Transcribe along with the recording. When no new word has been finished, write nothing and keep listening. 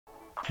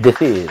This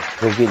is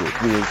Go Get It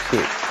 386,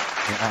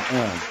 and I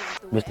am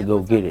Mr. Go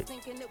Get It.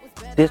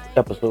 This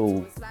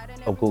episode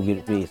of Go Get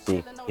It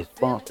 386 is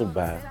sponsored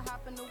by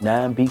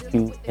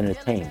 9BQ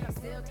Entertainment,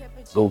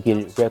 Go Get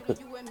It Records,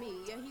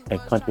 and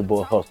Country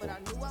Boy Hustle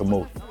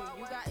Promotion.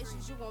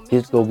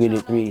 This Go Get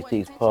It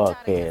 386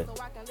 podcast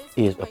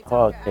is a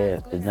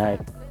podcast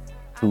tonight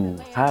to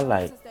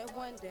highlight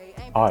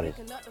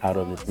artists out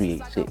of the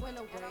 386.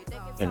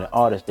 And the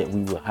artist that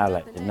we will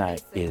highlight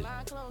tonight is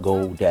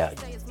Gold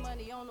Dahlia.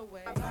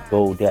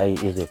 Gold Dahlia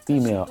is a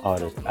female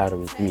artist out of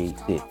the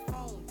 386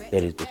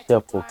 that is the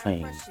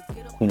self-proclaimed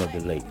Queen of the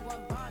Lake.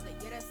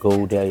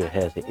 Gold Dahlia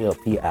has the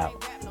LP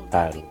out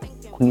titled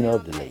Queen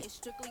of the Lake,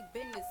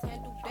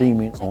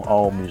 streaming on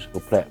all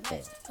musical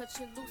platforms.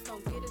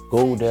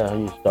 Gold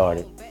Dahlia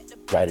started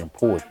writing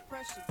poetry,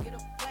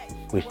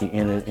 which she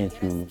entered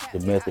into the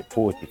method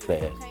poetry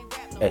class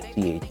at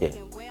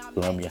CHS,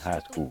 Columbia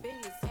High School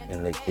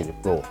in Lake City,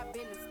 Florida.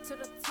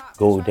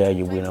 Gold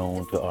Dahlia went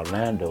on to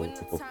Orlando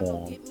to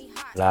perform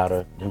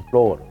Louder Than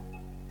Florida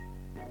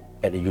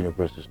at the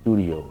Universal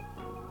Studios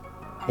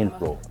in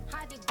Florida.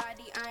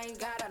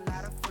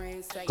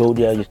 Gold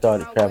Dahlia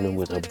started traveling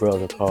with her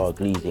brother Carl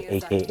Gleason,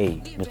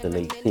 aka Mr.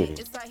 Lake City,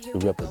 to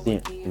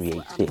represent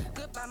 386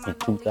 in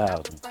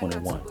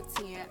 2021.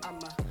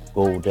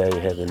 Gold Dahlia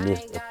has a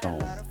list of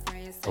songs,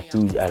 a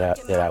few that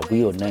I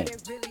will name: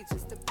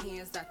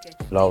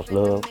 Lost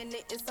Love,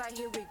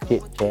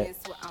 Chit Chat,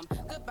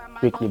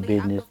 Strictly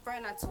Business,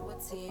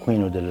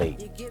 Queen of the Lake.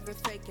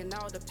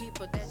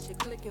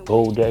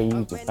 Gold Dahlia,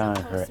 you can find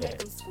her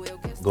at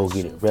Go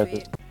Get It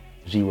Records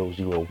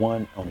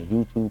 001 on the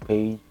YouTube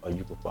page, or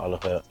you can follow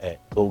her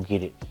at Go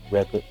Get It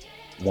Records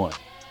 1.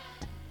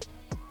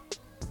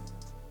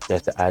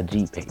 That's the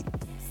IG page,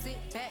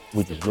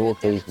 which is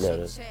lowercase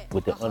letters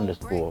with the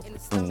underscore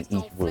between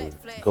each word.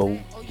 Go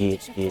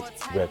Get It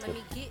Records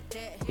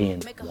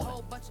in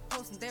 1.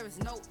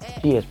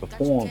 She has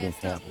performed in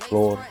Tampa,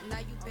 Florida,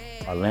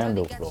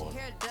 Orlando, Florida,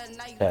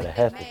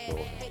 Tallahassee,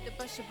 Florida,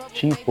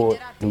 Shreveport,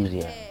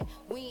 Louisiana,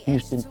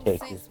 Houston,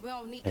 Texas,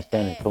 and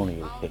San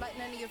Antonio, Texas.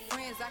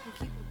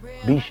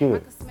 Be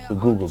sure to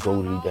Google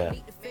Gold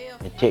Dahlia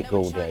and check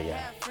Gold Dahlia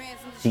out.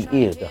 She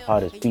is the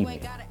hottest female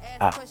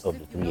out of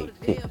the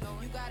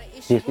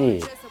 386. This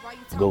is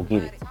Go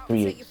Get It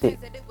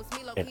 386,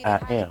 and I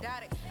am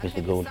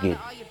Mr. Go Get It.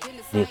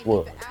 This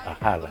was a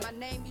highlight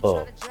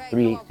of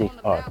 386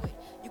 artist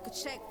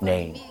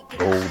named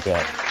Gold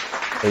Dahlia,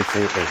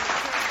 aka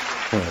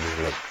Queen of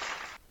the Lake.